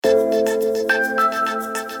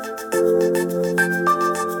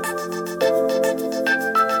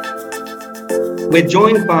We're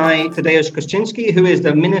joined by Tadeusz Kościński, who is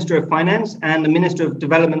the Minister of Finance and the Minister of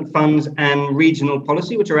Development Funds and Regional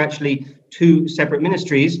Policy, which are actually two separate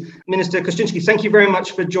ministries. Minister Kościński, thank you very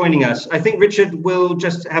much for joining us. I think Richard will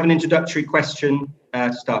just have an introductory question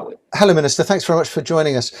to start with. Hello, Minister. Thanks very much for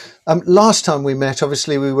joining us. Last time we met,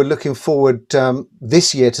 obviously, we were looking forward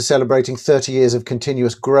this year to celebrating 30 years of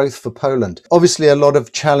continuous growth for Poland. Obviously, a lot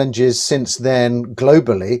of challenges since then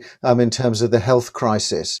globally in terms of the health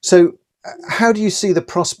crisis. So how do you see the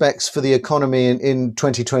prospects for the economy in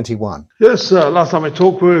 2021? Yes, last time I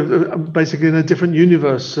talked, we were basically in a different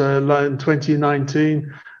universe. In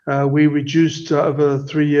 2019, we reduced over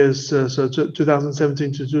 3 years, so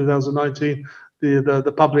 2017 to 2019,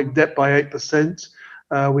 the public debt by 8%.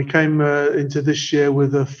 We came into this year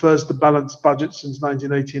with the first balanced budget since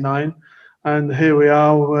 1989. And here we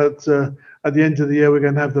are at the end of the year, we're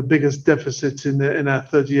going to have the biggest deficit in our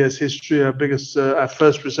 30 years history, our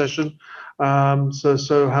first recession.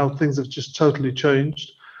 So how things have just totally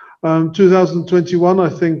changed. 2021, I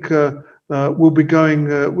think we'll be going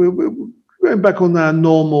back on our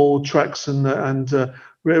normal tracks and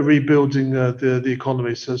rebuilding the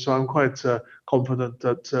economy. So I'm quite confident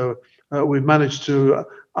that we've managed to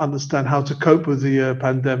understand how to cope with the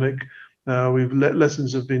pandemic.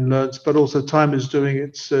 Lessons have been learnt, but also time is doing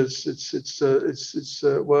its work.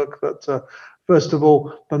 That first of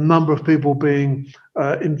all, the number of people being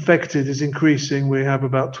infected is increasing. We have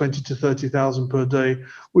about 20 to 30,000 per day,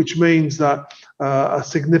 which means that a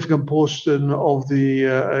significant portion of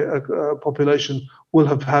the population will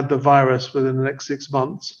have had the virus within the next 6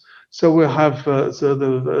 months. So we'll have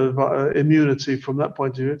the immunity from that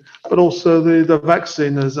point of view, but also the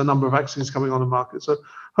vaccine. There's a number of vaccines coming on the market. So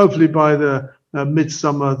hopefully by the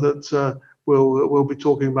midsummer that we'll be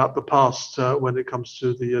talking about the past when it comes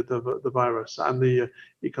to the virus and the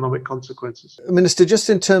economic consequences. Minister, just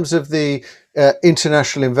in terms of the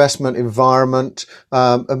international investment environment,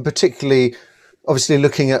 and particularly obviously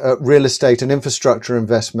looking at real estate and infrastructure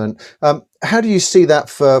investment, how do you see that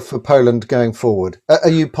for Poland going forward? Are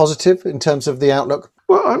you positive in terms of the outlook?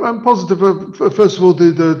 Well, I'm positive. First of all,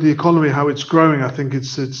 the economy, how it's growing. I think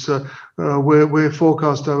we're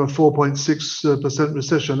forecast to have a 4.6%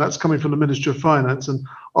 recession. That's coming from the Ministry of Finance, and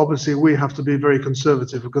obviously we have to be very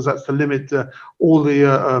conservative because that's the limit. All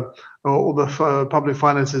the public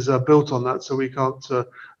finances are built on that, so we can't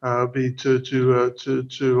be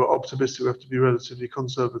too optimistic. We have to be relatively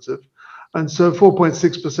conservative, and so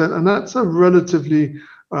 4.6%, and that's a relatively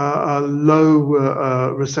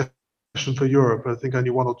low recession for Europe. I think only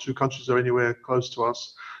one or two countries are anywhere close to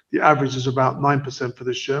us. The average is about 9% for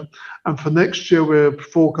this year, and for next year we're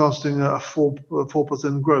forecasting a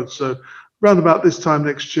 4% growth. So around about this time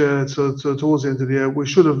next year, so towards the end of the year, we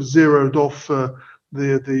should have zeroed off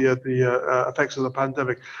the effects of the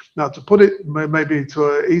pandemic. Now, to put it, maybe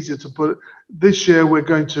easier to put it, this year we're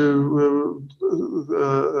going to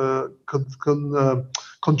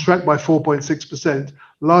contract by 4.6%.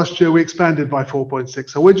 Last year we expanded by 4.6%.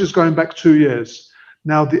 So we're just going back 2 years.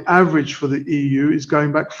 Now the average for the EU is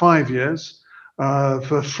going back 5 years.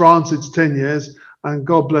 For France it's 10 years, and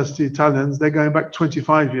God bless the Italians, they're going back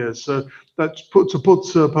 25 years. So that puts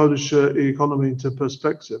Polish economy into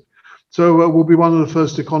perspective. So we'll be one of the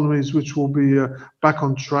first economies which will be back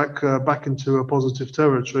on track, back into a positive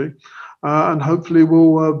territory, and hopefully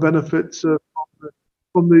we'll benefit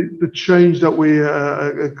from the change that we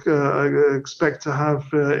expect to have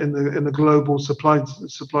in the global supply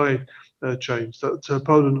chains. That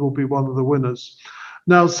Poland will be one of the winners.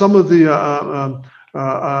 Now, some of the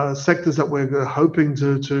sectors that we're hoping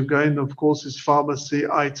to gain, of course, is pharmacy,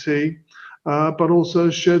 IT. But also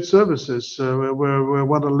shared services. We're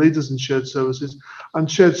one of the leaders in shared services, and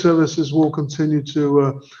shared services will continue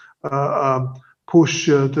to push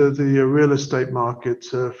the real estate market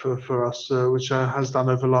for us, which has done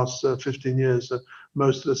over the last 15 years.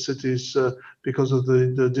 Most of the cities, because of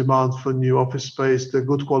the demand for new office space, the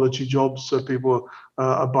good quality jobs, so people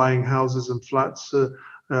are buying houses and flats,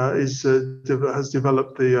 has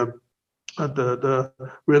developed the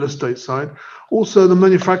real estate side. Also the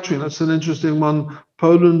manufacturing, that's an interesting one.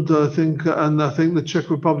 Poland, I think, and I think the Czech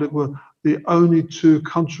Republic were the only two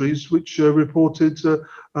countries which reported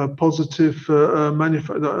a positive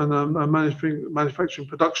manufacturing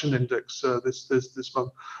production index this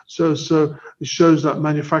month. So it shows that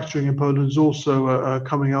manufacturing in Poland is also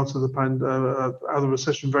coming out of the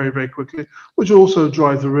recession very, very quickly, which will also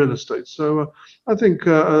drive the real estate. So I think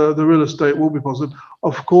the real estate will be positive.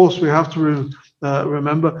 Of course, we have to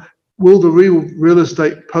remember will the real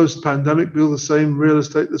estate post-pandemic be the same real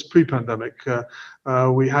estate as pre-pandemic?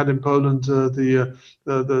 We had in Poland the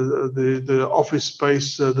office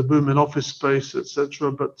space, the boom in office space,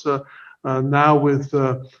 etc. But now with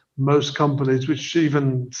most companies, which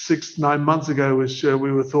even 6-9 months ago, which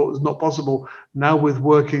we were thought was not possible, now with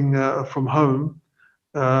working from home,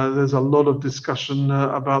 there's a lot of discussion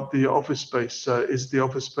about the office space. Is the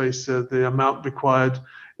office space the amount required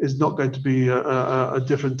is not going to be a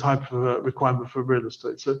different type of requirement for real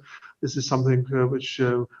estate. So this is something which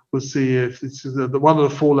we'll see if it's one of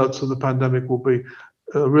the fallouts of the pandemic will be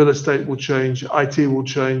real estate will change, IT will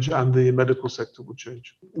change, and the medical sector will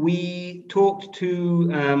change. We talked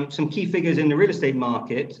to some key figures in the real estate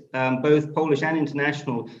market, both Polish and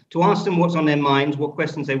international, to ask them what's on their minds, what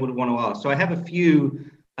questions they would want to ask. So I have a few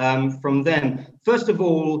from them. First of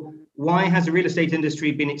all, why has the real estate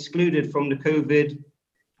industry been excluded from the COVID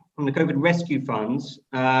rescue funds,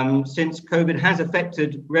 since COVID has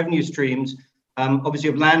affected revenue streams, obviously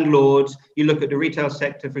of landlords? You look at the retail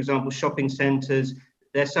sector, for example, shopping centres,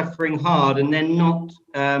 they're suffering hard and they're not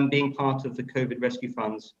being part of the COVID rescue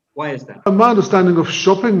funds. Why is that? My understanding of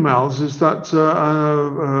shopping malls is that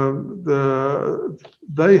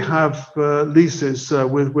they have leases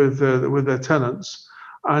with their tenants,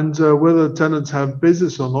 and whether the tenants have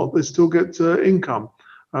business or not, they still get income.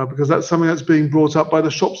 Because that's something that's being brought up by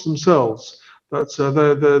the shops themselves. That's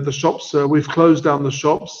the shops. We've closed down the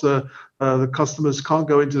shops. The customers can't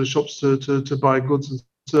go into the shops to buy goods and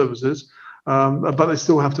services, but they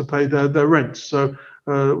still have to pay their rent. So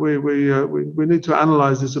we need to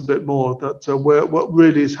analyze this a bit more. That what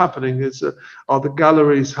really is happening is are the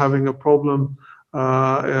galleries having a problem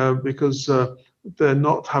because they're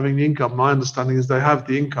not having the income? My understanding is they have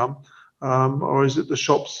the income. Or is it the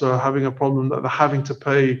shops having a problem that they're having to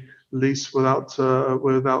pay lease without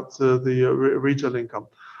the retail income?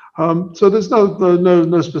 So there's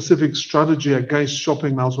no specific strategy against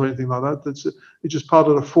shopping malls or anything like that. It's just part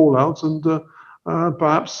of the fallout, and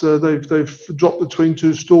perhaps they've dropped between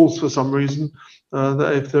two stools for some reason.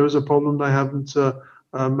 That if there is a problem, they haven't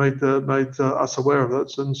made us aware of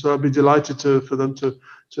that, and so I'd be delighted for them to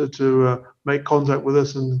make contact with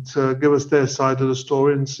us and give us their side of the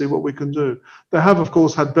story and see what we can do. They have, of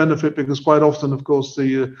course, had benefit because quite often, of course,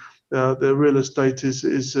 the real estate is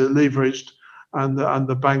leveraged, and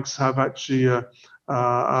the banks have actually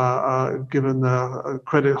given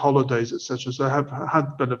credit holidays, etc. So have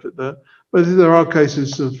had benefit there. But if there are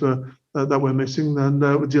cases of that we're missing, then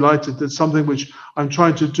we're delighted. That something which I'm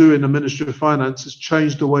trying to do in the Ministry of Finance is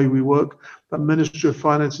change the way we work. The Ministry of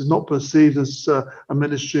Finance is not perceived as a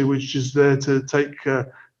ministry which is there to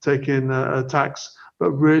take in tax,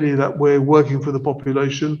 but really that we're working for the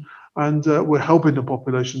population and we're helping the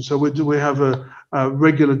population. So we have a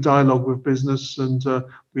regular dialogue with business, and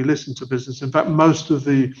we listen to business. In fact, most of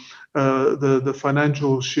the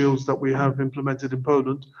financial shields that we have implemented in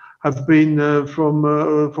Poland have been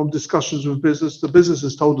from discussions with business. The business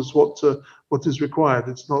has told us what is required.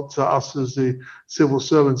 It's not us as the civil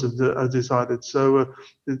servants have decided. So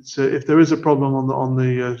it's if there is a problem on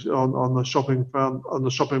the shopping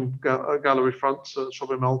gallery front,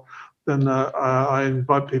 shopping mall, then I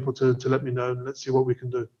invite people to let me know, and let's see what we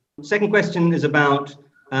can do. Second question is about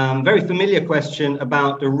very familiar question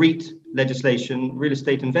about the REIT legislation, real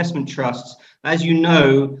estate investment trusts. As you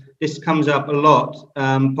know, this comes up a lot.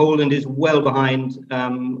 Poland is well behind,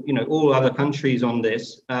 all other countries on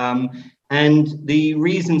this. And the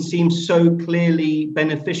reason seems so clearly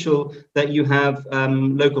beneficial that you have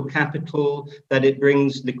local capital, that it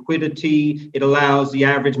brings liquidity, it allows the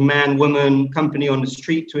average man, woman, company on the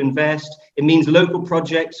street to invest. It means local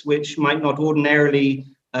projects which might not ordinarily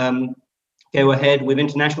go ahead with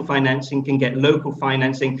international financing can get local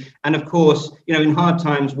financing. And of course, in hard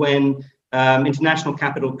times when international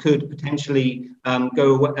capital could potentially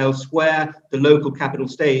go elsewhere, the local capital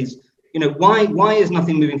stays. Why is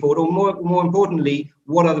nothing moving forward? Or more importantly,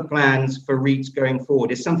 what are the plans for REITs going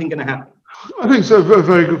forward? Is something going to happen? I think so. A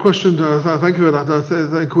very good question. Thank you for that. I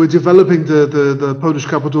think we're developing the Polish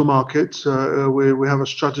capital market. We have a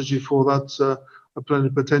strategy for that, a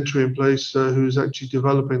plenipotentiary in place who's actually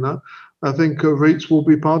developing that. I think REITs will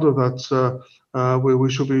be part of that.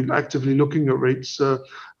 We should be actively looking at REITs.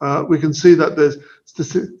 We can see that there's a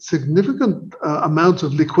significant amount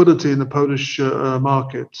of liquidity in the Polish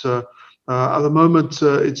market. At the moment,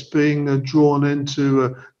 it's being drawn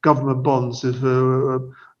into government bonds.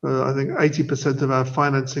 I think 80% of our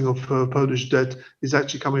financing of Polish debt is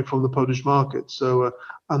actually coming from the Polish market. So,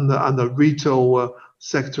 and the retail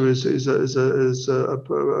sector is a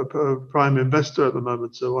prime investor at the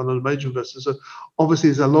moment, so one of the major investors. So obviously,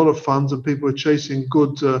 there's a lot of funds, and people are chasing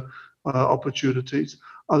good opportunities.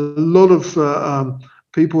 A lot of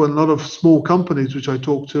people and a lot of small companies which I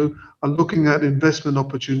talk to are looking at investment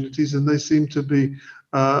opportunities, and they seem to be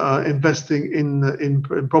investing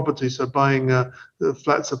in property, so buying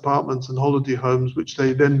flats, apartments, and holiday homes, which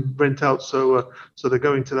they then rent out. So they're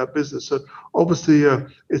going to that business. So obviously,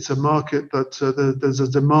 it's a market that there's a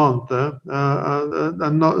demand there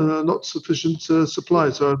and not sufficient supply.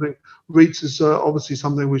 So I think REITs is obviously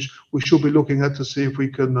something which we should be looking at to see if we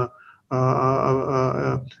can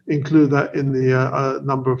include that in the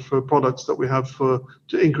number of products that we have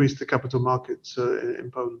to increase the capital markets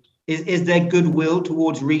in Poland. Is there goodwill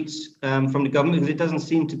towards REITs from the government? Because it doesn't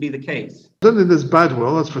seem to be the case. I don't think there's bad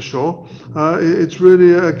will, that's for sure. It's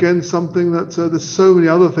really, again, something that there's so many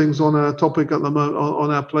other things on our topic at the moment,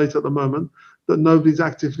 on our plate at the moment, that nobody's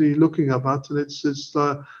actively looking at that. And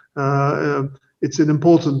it's an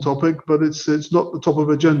important topic, but it's not the top of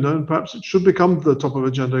agenda, and perhaps it should become the top of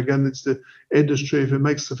agenda. Again, it's the industry. If it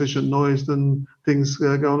makes sufficient noise, then things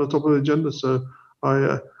go on the top of the agenda. So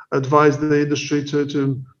I advise the industry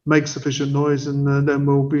to make sufficient noise, and then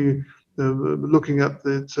we'll be looking at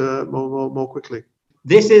it more quickly.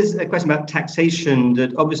 This is a question about taxation,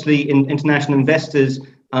 that obviously international investors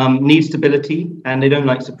need stability and they don't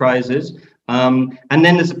like surprises. And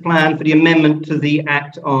then there's a plan for the amendment to the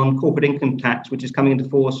Act on Corporate Income Tax, which is coming into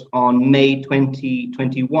force on May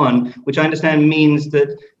 2021, which I understand means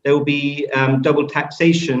that there will be double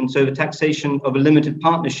taxation, so the taxation of limited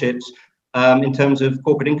partnerships in terms of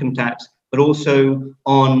corporate income tax, but also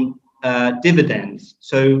on dividends.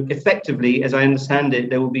 So effectively, as I understand it,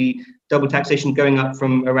 there will be double taxation going up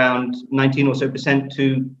from around 19% or so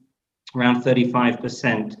to around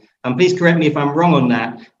 35%. Please correct me if I'm wrong on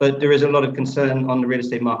that, but there is a lot of concern on the real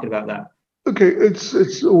estate market about that. Okay,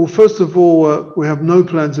 it's well, first of all, we have no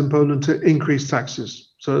plans in Poland to increase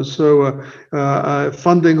taxes. So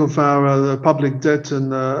funding of our public debt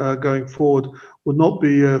and going forward will not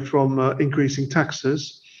be from increasing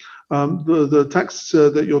taxes. The tax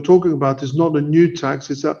that you're talking about is not a new tax.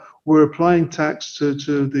 It's that we're applying tax to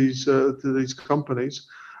these companies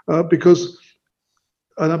because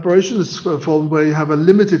an operation is formed where you have a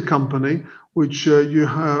limited company, which you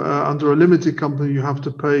have under a limited company you have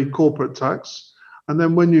to pay corporate tax, and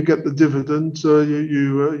then when you get the dividend,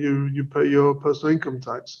 you pay your personal income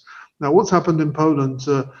tax. Now, what's happened in Poland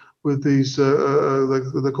with these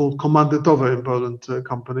they're called komandytowe in Poland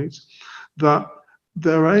companies, that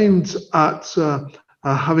they're aimed at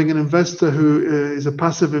having an investor who is a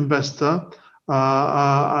passive investor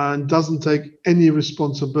and doesn't take any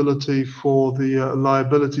responsibility for the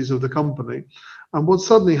liabilities of the company. And what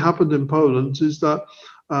suddenly happened in Poland is that,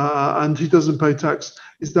 and he doesn't pay tax,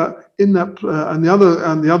 is that in that and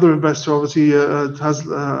the other investor obviously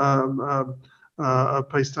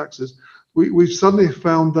pays taxes. We've suddenly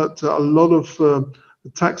found that a lot of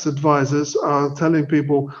tax advisors are telling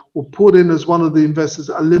people, well, put in as one of the investors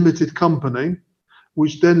a limited company,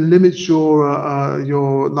 which then limits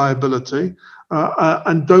your liability,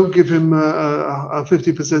 and don't give him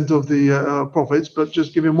 50% of the profits, but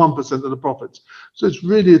just give him 1% of the profits. So it's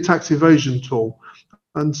really a tax evasion tool.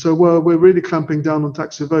 And so we're really clamping down on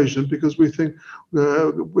tax evasion because we think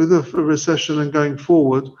with a recession and going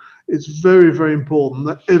forward, it's very, very important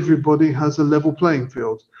that everybody has a level playing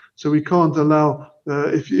field. So we can't allow,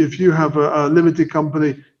 if you have a limited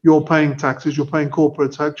company, you're paying taxes, you're paying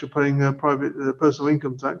corporate tax, you're paying private personal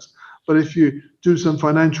income tax. But if you do some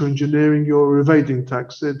financial engineering, you're evading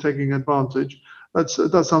tax, taking advantage. That's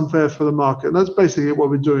unfair for the market. And that's basically what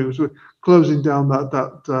we're doing, is we're closing down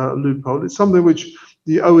that loophole. It's something which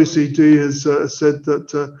the OECD has said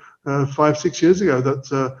that 5-6 years ago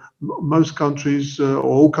that most countries or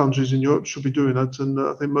all countries in Europe should be doing that. And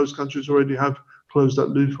I think most countries already have closed that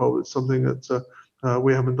loophole. It's something that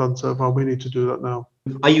we haven't done so far. We need to do that now.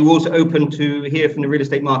 Are you also open to hear from the real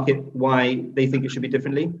estate market why they think it should be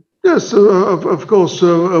differently? Yes, of course.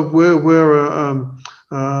 So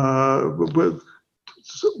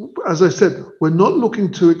as I said, we're not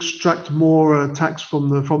looking to extract more tax from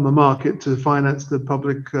the market to finance the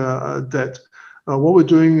public debt. What we're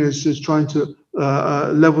doing is trying to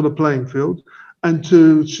level the playing field, and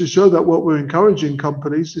to show that what we're encouraging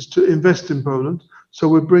companies is to invest in Poland. So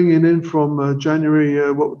we're bringing in from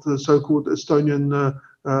January what the so-called Estonian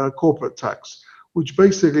corporate tax, which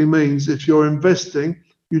basically means if you're investing,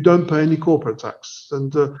 you don't pay any corporate tax.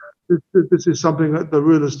 And this is something that the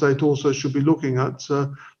real estate also should be looking at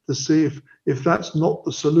to see if that's not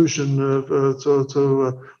the solution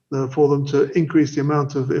for them to increase the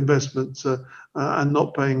amount of investment and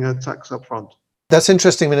not paying a tax up front. That's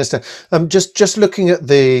interesting, Minister. Just looking at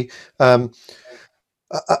the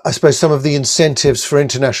I suppose, some of the incentives for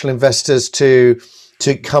international investors to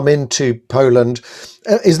come into Poland.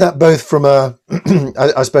 Is that both from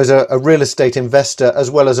I suppose, a real estate investor as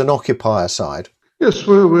well as an occupier side? Yes,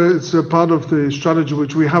 it's a part of the strategy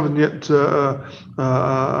which we haven't yet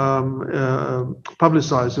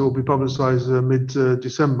publicized. It will be publicized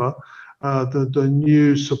mid-December. The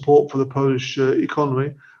new support for the Polish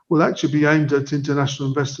economy will actually be aimed at international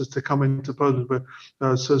investors to come into Poland,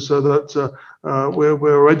 so that we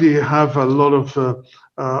already have a lot of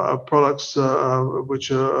products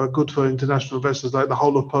which are good for international investors, like the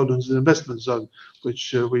whole of Poland's investment zone,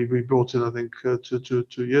 which we brought in, I think, 2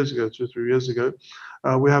 years ago, 2 or 3 years ago.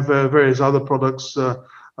 We have various other products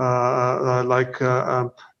like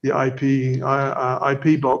the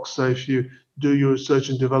IP box. So if you do your research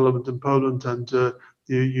and development in Poland and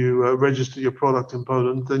you register your product in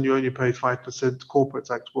Poland, then you only pay 5% corporate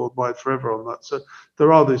tax worldwide forever on that. So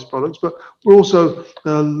there are these products, but we're also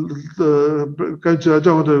going to, I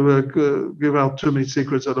don't want to give out too many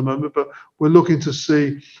secrets at the moment, but we're looking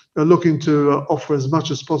to offer as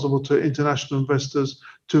much as possible to international investors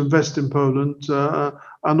to invest in Poland,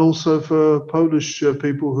 and also for Polish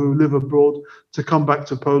people who live abroad to come back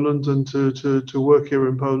to Poland and to work here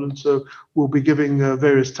in Poland. So we'll be giving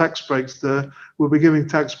various tax breaks there. We'll be giving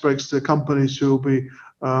tax breaks to companies who will be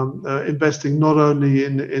investing not only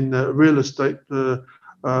in real estate,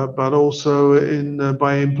 but also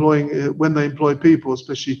by employing, when they employ people,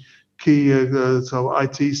 especially key so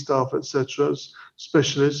IT staff, etc.,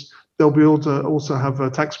 specialists, they'll be able to also have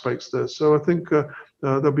tax breaks there. So I think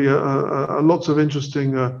there'll be lots of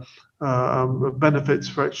interesting benefits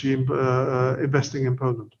for actually investing in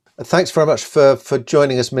Poland. Thanks very much for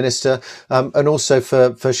joining us, Minister, and also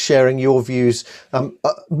for sharing your views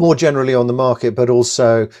more generally on the market, but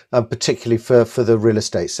also particularly for the real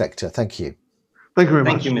estate sector. Thank you. Thank you very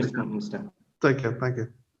much. Thank you, Mr. Minister. Take care. Thank you.